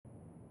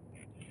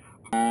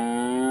This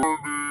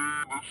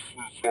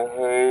is a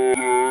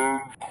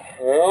hard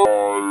Kyle.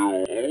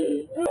 Oh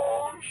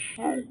gosh,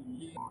 so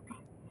weird.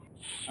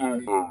 So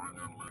having an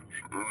image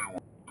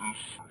anyway,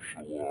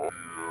 essentially.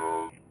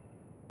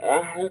 And I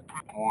hope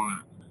you're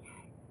great.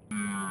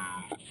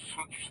 Is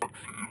 6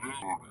 exactly 30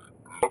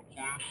 where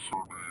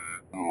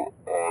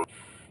I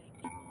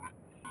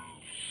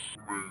is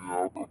made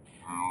up of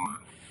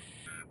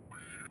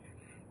very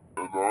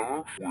and I'm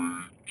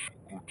afraid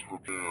to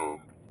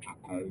Japan to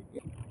go.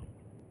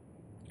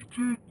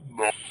 Did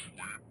not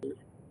sleep.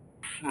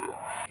 Shit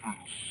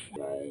happened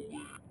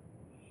slowly.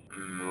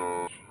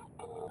 And,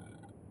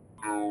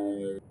 no,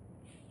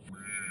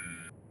 we,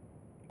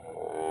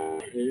 hold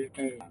on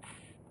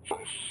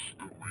just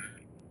a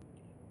week.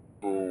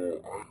 So, I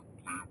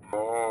did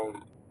not,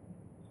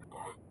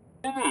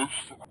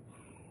 honest,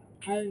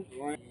 I don't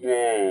really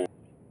love,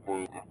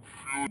 but I'm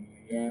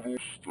feeling a little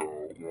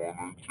still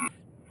wanted to,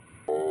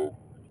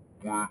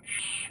 which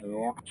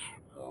sort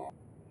of,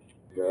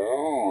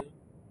 wow,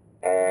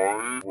 I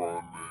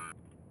running,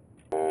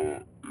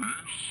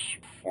 Ace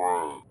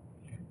Friend,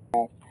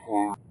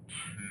 party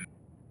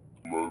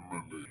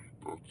lemonade,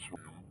 that's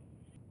him,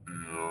 and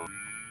we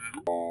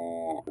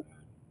are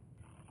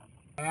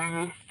doing a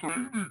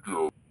 30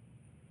 together.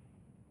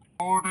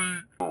 30,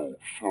 no,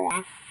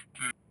 sorry, 50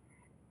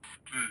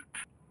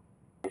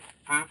 is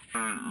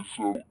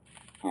a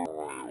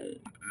file.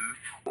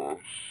 Each of us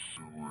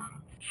doing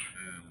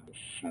team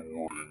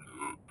sorting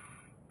it.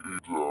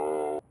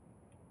 And,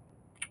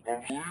 I'm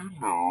really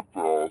mad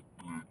about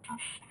the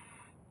just,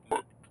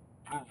 like,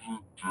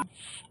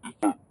 presidents,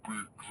 it's a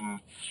big,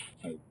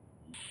 it's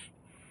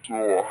so I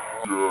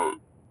get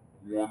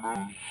one of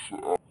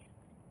those,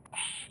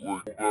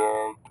 sling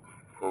bag,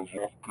 has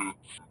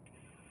rockets,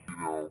 you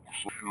know,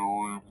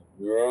 securing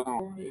water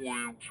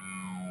wave to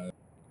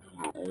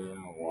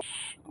own us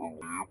or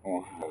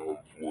never have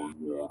like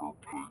water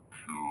pipe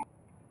here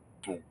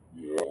to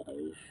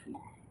waddle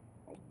for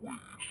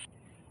waste.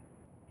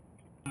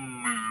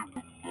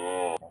 Maybe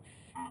not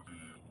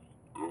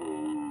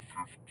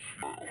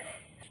 15.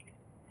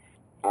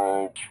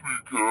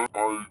 Speaking, I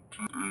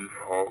did a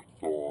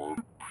hackathon,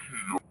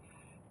 PR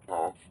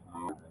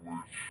Pathman,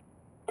 which,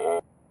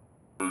 I've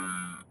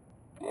been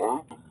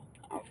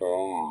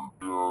hard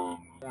and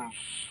was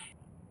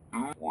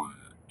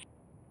great.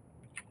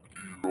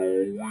 You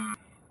know,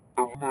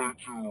 every night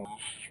you were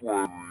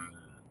sweating,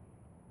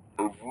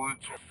 every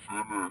to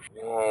finish,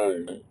 wow,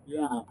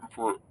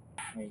 what if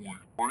I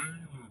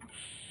actually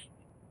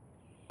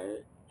made this?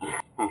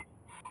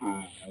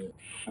 Cause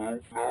so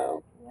far,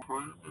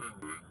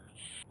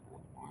 trainings,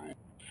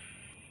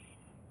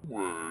 I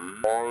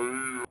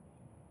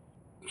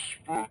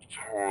spent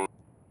time,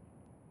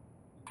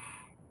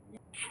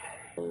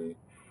 so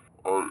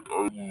I learned a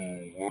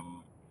lot to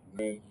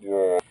be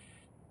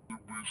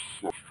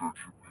subject to what I the most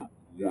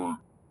company.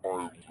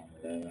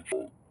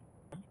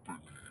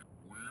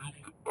 We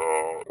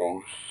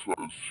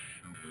ourselves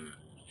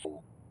humans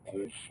are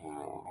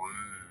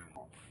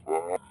constantly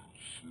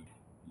fast.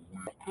 We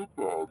talk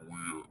about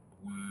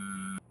we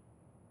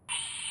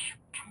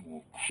to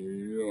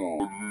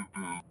explore other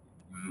than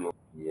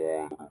we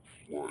have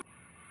water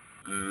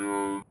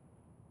and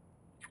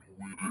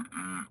we did a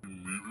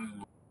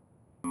meeting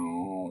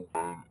there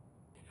and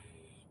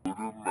put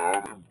him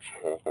out and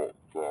talk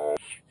about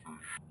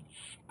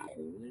visions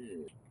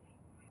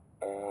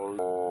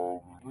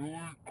cool.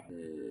 Really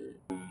cool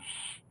was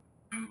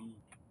in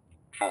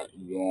that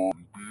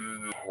one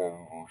being a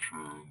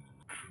conversion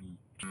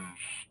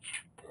conduced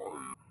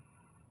by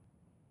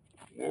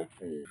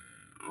level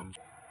and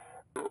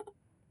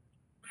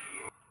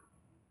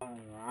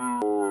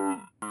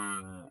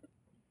realizing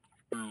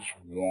is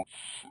once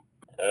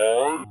I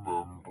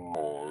remember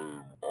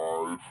I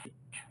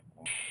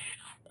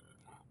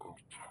of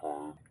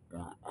time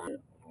when I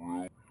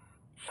really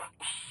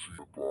sexy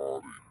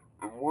body.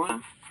 And when I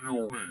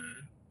feel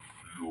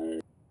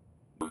like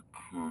could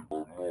run along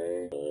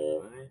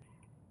away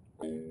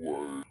fairly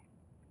well.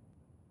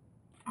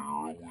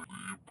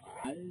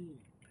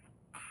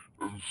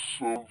 And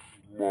some of my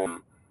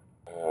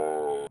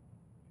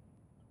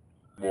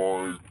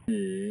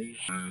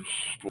tools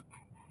stuff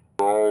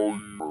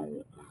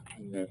value to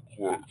look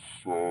like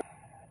stuff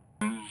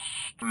is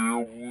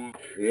still with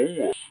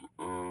holes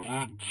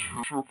and the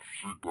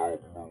gypsy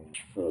governments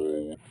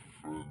fall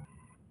and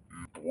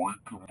you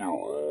break them down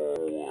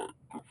all that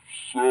good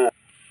stuff.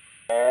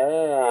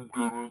 I'm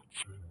gonna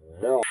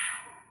march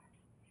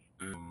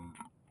and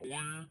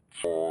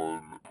wait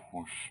on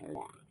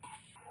personally.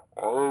 I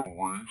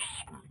race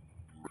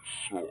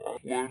so I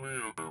plenty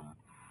of them.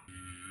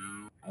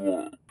 You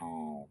go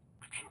to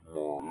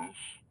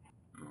tomorrow's.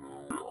 You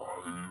know,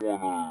 I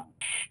wanna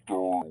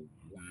start a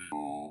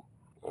wheel,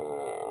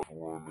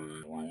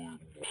 running really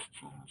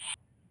distance.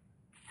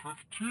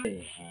 15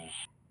 is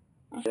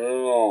it's a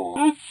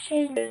long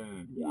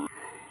way.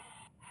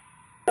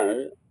 So, I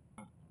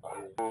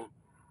wanna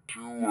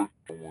do a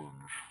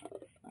challenge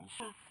focus. I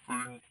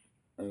think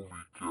we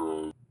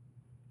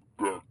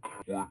get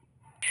that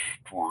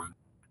point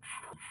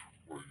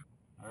straight.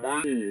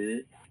 my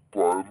goal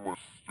by my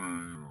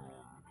staying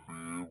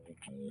on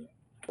be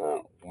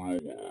able to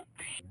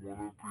relapse.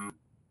 I wanna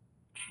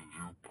be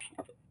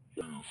able to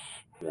do is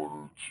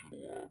wanted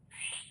to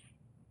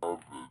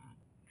seven.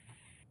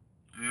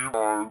 Even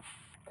I've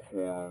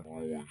quite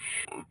really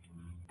I've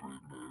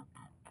been able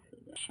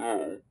so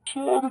to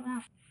be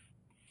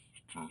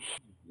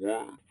just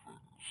weapons.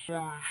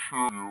 So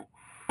should you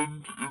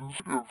and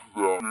instead of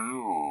that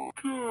here,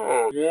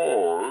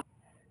 God,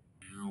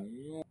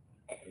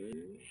 what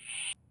you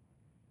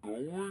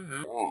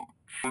going on?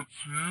 It's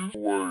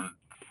usually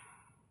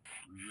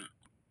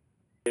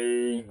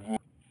like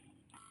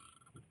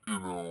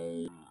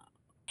all the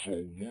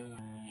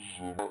saloons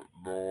and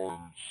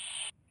whatnot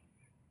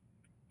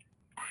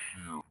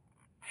here.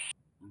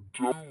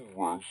 Double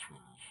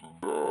restaurants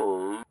and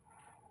that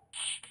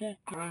still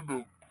kind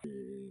of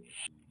goals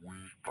we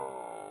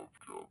have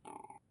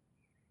together.